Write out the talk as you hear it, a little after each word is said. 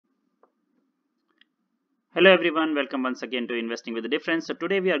Hello everyone, welcome once again to Investing with a Difference. So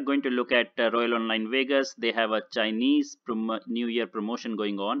today we are going to look at Royal Online Vegas. They have a Chinese New Year promotion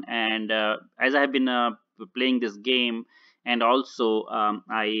going on, and as I have been playing this game, and also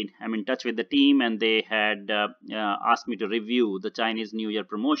I am in touch with the team, and they had asked me to review the Chinese New Year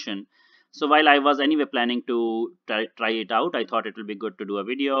promotion. So while I was anyway planning to try it out, I thought it will be good to do a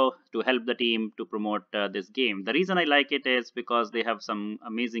video to help the team to promote this game. The reason I like it is because they have some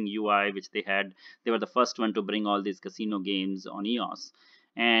amazing UI which they were the first one to bring all these casino games on EOS,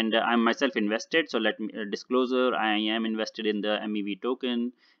 and I'm myself invested. So let me disclosure: I am invested in the MEV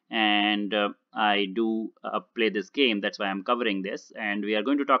token, and I do play this game. That's why I'm covering this, and we are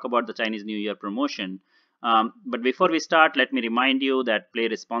going to talk about the Chinese New Year promotion. But before we start, let me remind you that play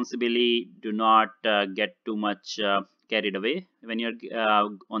responsibly. Do not get too much carried away when you're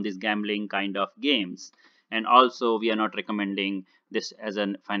on these gambling kind of games. And also, we are not recommending this as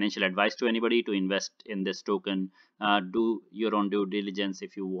a financial advice to anybody to invest in this token. Do your own due diligence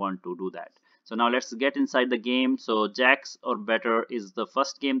if you want to do that. So now let's get inside the game. So Jacks or Better is the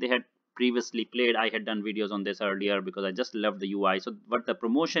first game they had previously played. I had done videos on this earlier because I just loved the UI. So what the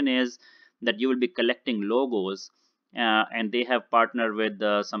promotion is that you will be collecting logos, and they have partnered with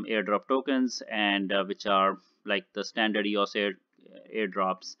some airdrop tokens, and which are like the standard EOS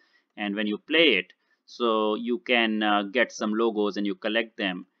airdrops. And when you play it, so you can get some logos and you collect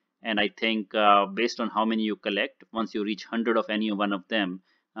them. And I think based on how many you collect, once you reach 100 of any one of them,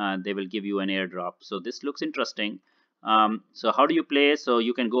 they will give you an airdrop. So this looks interesting. So how do you play? So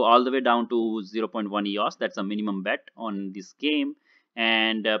you can go all the way down to 0.1 EOS. That's a minimum bet on this game.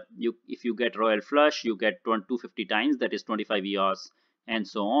 And if you get royal flush, you get 250 times, that is 25 EOS, and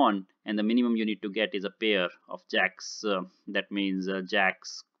so on. And the minimum you need to get is a pair of jacks. That means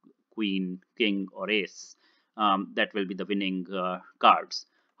jacks, queen, king, or ace. That will be the winning cards.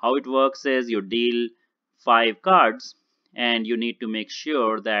 How it works is you deal 5 cards, and you need to make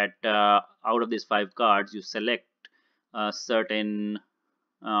sure that out of these 5 cards you select certain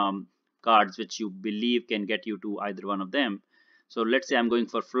cards which you believe can get you to either one of them. So let's say I'm going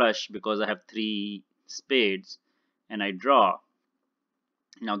for flush because I have 3 spades, and I draw.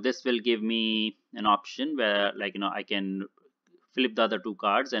 Now this will give me an option where, like, I can flip the other 2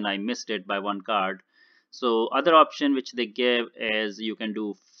 cards, and I missed it by 1 card. So other option which they give is you can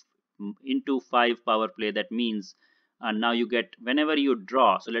do into 5 power play. That means now you get, whenever you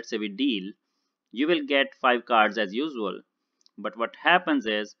draw, so let's say we deal, you will get 5 cards as usual. But what happens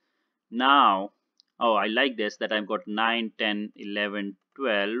is now, oh, I like this, that I've got 9, 10, 11,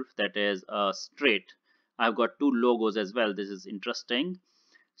 12. That is a straight. I've got 2 logos as well. This is interesting.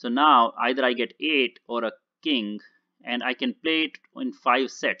 So now either I get 8 or a king, and I can play it in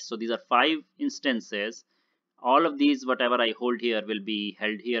 5 sets. So these are 5 instances. All of these, whatever I hold here, will be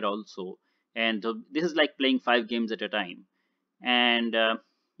held here also. And this is like playing 5 games at a time. And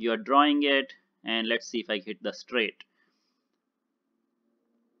you are drawing it, and let's see if I hit the straight.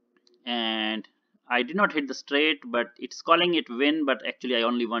 And I did not hit the straight, but it's calling it win, but actually I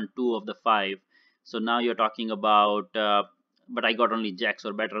only won 2 of the 5. So now you're talking about but I got only jacks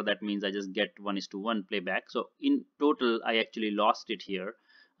or better. That means I just get 1:1 playback. So in total I actually lost it here,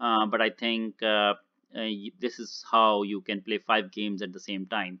 but I think this is how you can play 5 games at the same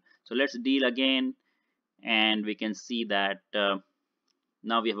time. So let's deal again, and we can see that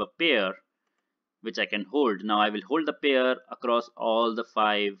now we have a pair which I can hold. Now I will hold the pair across all the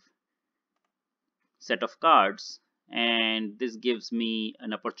 5 set of cards, and this gives me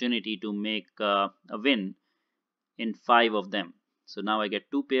an opportunity to make a win in 5 of them. So now I get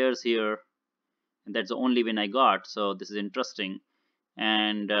 2 pairs here, and that's the only win I got. So this is interesting.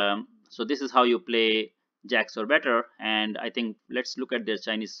 And so this is how you play jacks or better. And I think let's look at their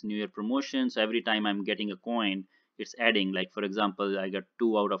Chinese New Year promotion. So every time I'm getting a coin, it's adding. Like for example, I got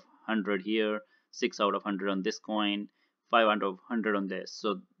 2 out of 100 here, 6 out of 100 on this coin, 5 out of 100 on this.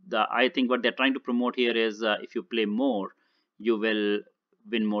 So I think what they're trying to promote here is if you play more, you will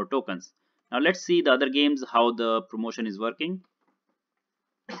win more tokens. Now let's see the other games, how the promotion is working.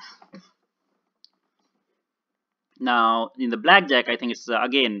 Now in the blackjack, I think it's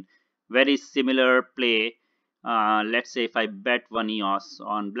again very similar play. Let's say if I bet 1 EOS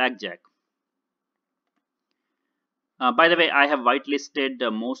on blackjack. By the way, I have whitelisted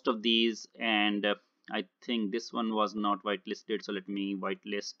most of these, and I think this one was not whitelisted. So let me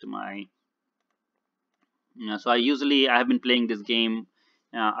whitelist my. So I have been playing this game.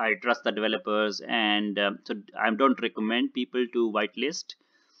 I trust the developers, and so I don't recommend people to whitelist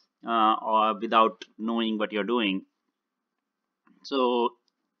or without knowing what you're doing. So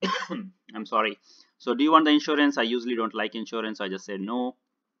I'm sorry. So do you want the insurance? I usually don't like insurance. So I just said no.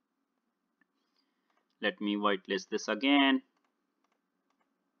 Let me whitelist this again.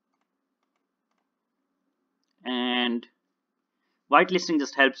 And whitelisting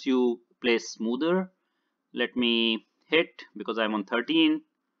just helps you play smoother. Let me hit because I'm on 13.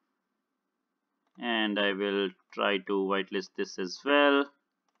 And I will try to whitelist this as well.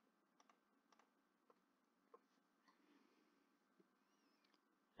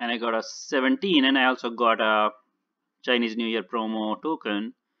 And I got a 17, and I also got a Chinese New Year promo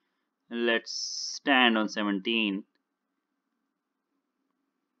token. Let's stand on 17.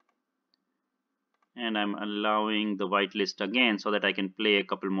 And I'm allowing the whitelist again so that I can play a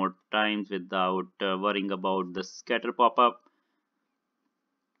couple more times without worrying about the scatter pop-up.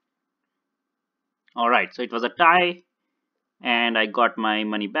 Alright, so it was a tie and I got my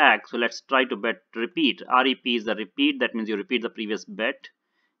money back. So let's try to bet repeat. REP is the repeat, that means you repeat the previous bet.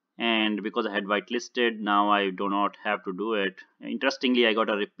 And because I had whitelisted, now I do not have to do it. Interestingly, I got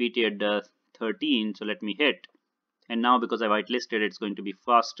a repeated 13, so let me hit. And now because I whitelisted, it's going to be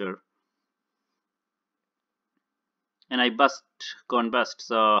faster. And I gone bust.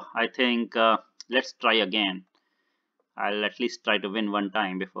 So I think let's try again. I'll at least try to win one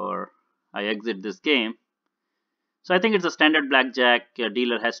time before I exit this game. So I think it's a standard blackjack. A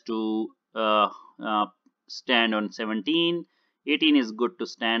dealer has to stand on 17. 18 is good to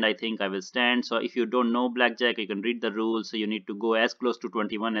stand. I think I will stand. So if you don't know blackjack, you can read the rules. So you need to go as close to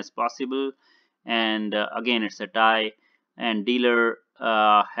 21 as possible. And again, it's a tie. And dealer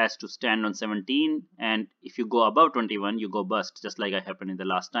has to stand on 17. And if you go above 21, you go bust, just like I happened in the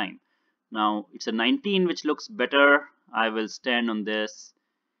last time. Now it's a 19, which looks better. I will stand on this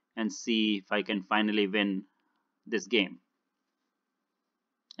and see if I can finally win this game.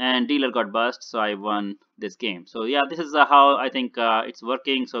 And dealer got bust, so I won this game. So yeah, this is how I think it's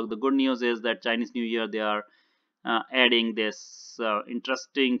working. So the good news is that Chinese New Year, they are adding this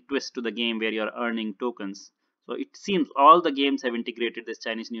interesting twist to the game where you're earning tokens. So it seems all the games have integrated this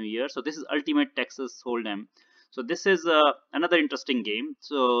Chinese New Year. So this is Ultimate Texas Hold'em. So this is another interesting game.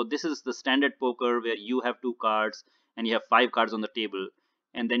 So this is the standard poker where you have 2 cards and you have 5 cards on the table,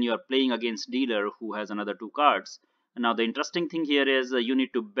 and then you are playing against dealer who has another 2 cards. And now the interesting thing here is you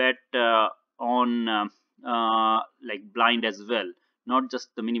need to bet on like blind as well, not just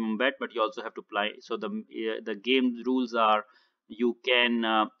the minimum bet, but you also have to play. So the game rules are you can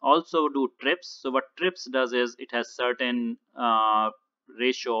also do trips. So what trips does is it has certain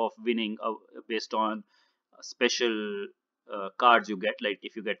ratio of winning based on special cards you get. Like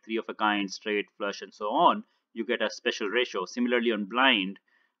if you get 3 of a kind, straight, flush, and so on, you get a special ratio. Similarly on blind,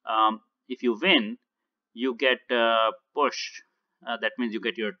 if you win, you get pushed. That means you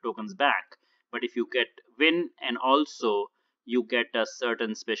get your tokens back. But if you get win and also you get a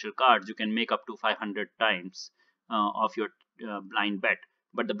certain special cards, you can make up to 500 times of your blind bet.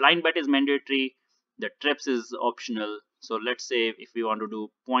 But the blind bet is mandatory. The trips is optional. So let's say if we want to do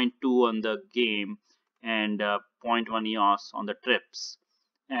 0.2 on the game and zero point 0.1 EOS on the trips,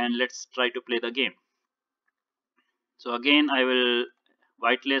 and let's try to play the game. So again, I will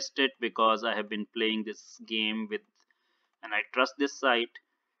whitelist it because I have been playing this game with, and I trust this site,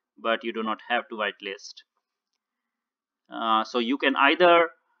 but you do not have to whitelist. So you can either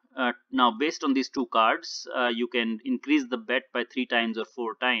now based on these 2 cards, you can increase the bet by 3 times or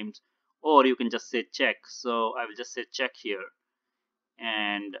 4 times, or you can just say check. So I will just say check here,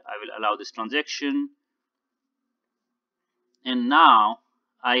 and I will allow this transaction. And now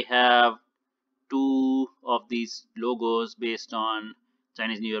I have 2 of these logos based on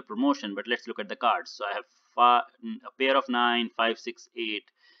Chinese New Year promotion. But let's look at the cards. So I have a pair of 9, 5, 6, 8.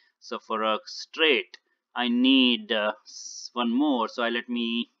 So for a straight, I need one more. So I let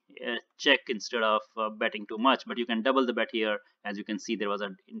me check instead of betting too much. But you can double the bet here. As you can see, there was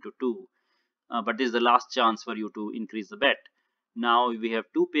an into 2. But this is the last chance for you to increase the bet. Now we have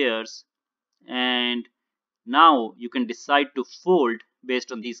 2 pairs, and now you can decide to fold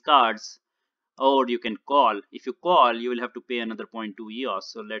based on these cards, or you can call. If you call, you will have to pay another 0.2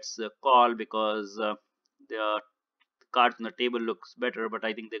 EOS. So let's call because the cards on the table looks better, but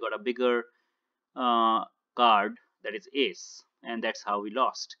I think they got a bigger card, that is ace, and that's how we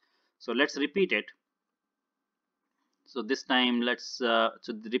lost. So let's repeat it. So this time let's so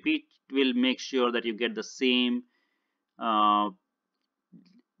the repeat will make sure that you get the same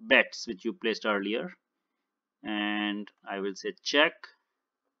bets which you placed earlier, and I will say check.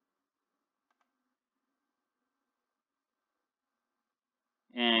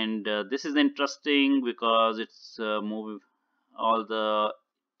 And this is interesting because it's move all the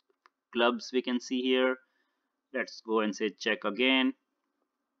clubs we can see here. Let's go and say check again.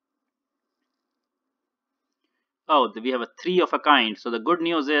 Oh, we have a three of a kind. So the good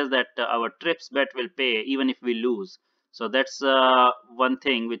news is that our trips bet will pay even if we lose. So that's one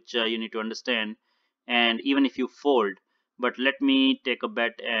thing which you need to understand. And even if you fold, but let me take a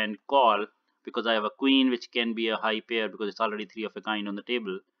bet and call because I have a queen which can be a high pair because it's already three of a kind on the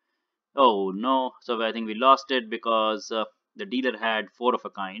table. Oh no, so I think we lost it because the dealer had four of a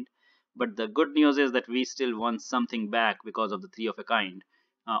kind. But the good news is that we still won something back because of the three of a kind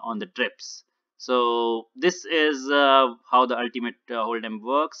on the trips. So this is how the ultimate hold'em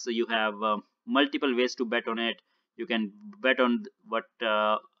works. So you have multiple ways to bet on it. You can bet on what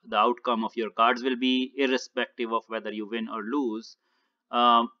the outcome of your cards will be, irrespective of whether you win or lose.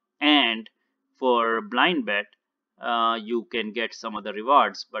 And for blind bet, you can get some other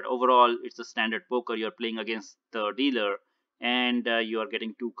rewards, but overall it's a standard poker. You're playing against the dealer and you are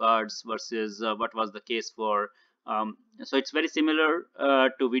getting two cards versus what was the case for so it's very similar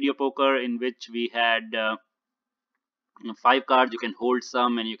to video poker, in which we had five cards. You can hold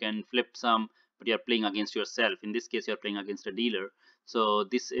some and you can flip some, but you're playing against yourself. In this case, you're playing against a dealer. So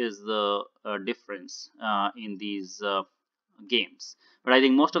this is the difference in these games. But I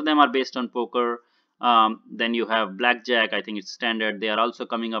think most of them are based on poker. Then you have blackjack. I think it's standard. They are also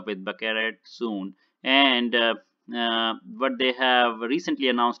coming up with baccarat soon. And what they have recently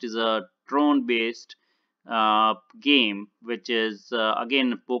announced is a Tron based game, which is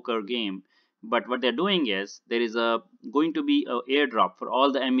again a poker game. But what they're doing is there is a going to be a airdrop for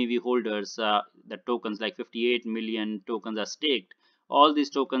all the MEV holders. The tokens, like 58 million tokens, are staked. All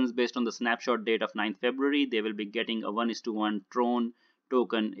these tokens, based on the snapshot date of 9th February, they will be getting a 1:1 Tron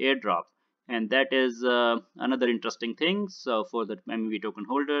token airdrop. And that is another interesting thing. So for the MEV token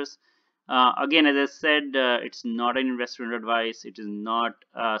holders, again, as I said, it's not an investment advice. It is not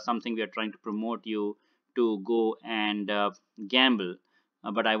something we are trying to promote you to go and gamble.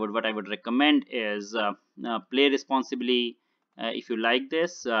 But what I would recommend is play responsibly. If you like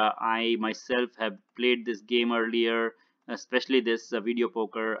this, I myself have played this game earlier, especially this video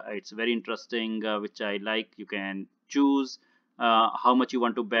poker. It's very interesting, which I like. You can choose how much you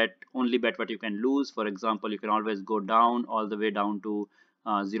want to bet. Only bet what you can lose. For example, you can always go down all the way down to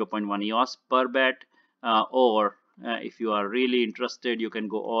 0.1 EOS per bet, or if you are really interested, you can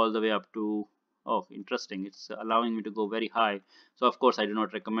go all the way up to, oh, interesting, it's allowing me to go very high. So of course I do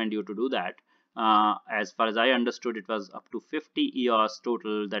not recommend you to do that. As far as I understood, it was up to 50 EOS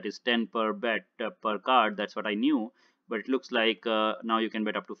total, that is 10 per bet per card. That's what I knew. But it looks like now you can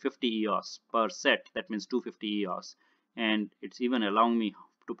bet up to 50 EOS per set. That means 250 EOS. And it's even allowing me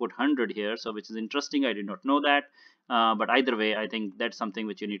to put 100 here, so which is interesting. I did not know that. But either way, I think that's something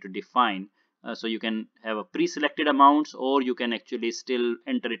which you need to define. So you can have a pre-selected amounts, or you can actually still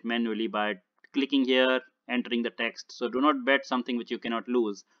enter it manually by clicking here, entering the text. So do not bet something which you cannot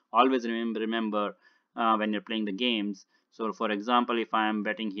lose. Always remember when you're playing the games. So for example, if I am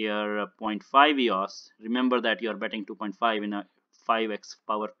betting here 0.5 EOS, remember that you are betting 2.5 in a 5x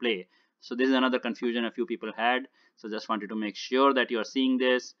power play. So this is another confusion a few people had. So just wanted to make sure that you are seeing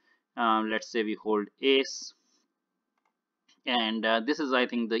this. Let's say we hold ace. And this is, I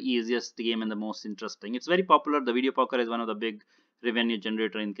think, the easiest game and the most interesting. It's very popular. The video poker is one of the big revenue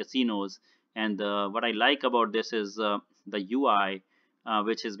generator in casinos. And what I like about this is the UI,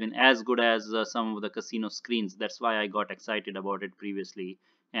 which has been as good as some of the casino screens. That's why I got excited about it previously.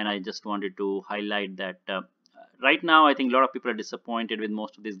 And I just wanted to highlight that right now, I think a lot of people are disappointed with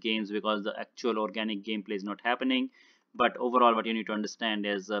most of these games because the actual organic gameplay is not happening. But overall, what you need to understand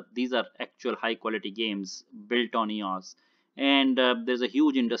is these are actual high quality games built on EOS. And there's a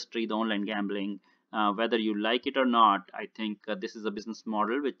huge industry, the online gambling. Whether you like it or not, I think this is a business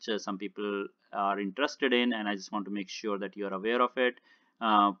model which some people are interested in, and I just want to make sure that you are aware of it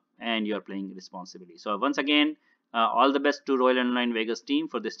and you are playing responsibly. So once again, all the best to Royal Online Vegas team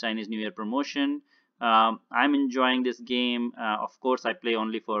for this Chinese New Year promotion. I'm enjoying this game. Of course, I play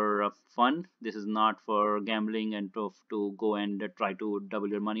only for fun. This is not for gambling and to go and try to double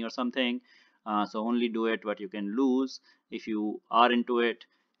your money or something. So only do it what you can lose if you are into it.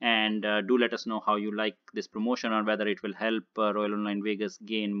 And do let us know how you like this promotion, or whether it will help Royal Online Vegas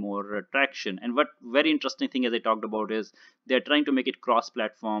gain more traction. And what very interesting thing, as I talked about, is they're trying to make it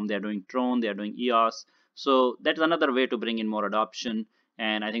cross-platform. They're doing Tron, they're doing EOS. So that's another way to bring in more adoption.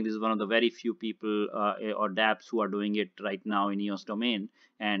 And I think this is one of the very few people or dApps who are doing it right now in EOS domain.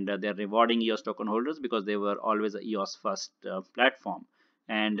 And they're rewarding EOS token holders because they were always a EOS first platform.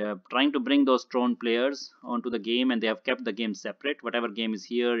 And trying to bring those Tron players onto the game, and they have kept the game separate. Whatever game is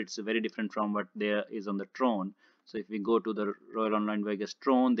here, it's very different from what there is on the Tron. So if we go to the Royal Online Vegas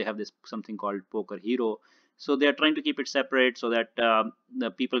Tron, they have this something called Poker Hero. So they are trying to keep it separate so that the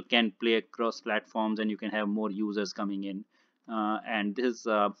people can play across platforms and you can have more users coming in. And this is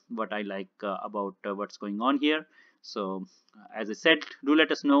what I like about what's going on here. So as I said, do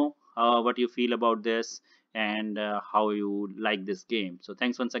let us know what you feel about this and how you like this game. So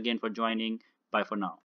thanks once again for joining. Bye for now.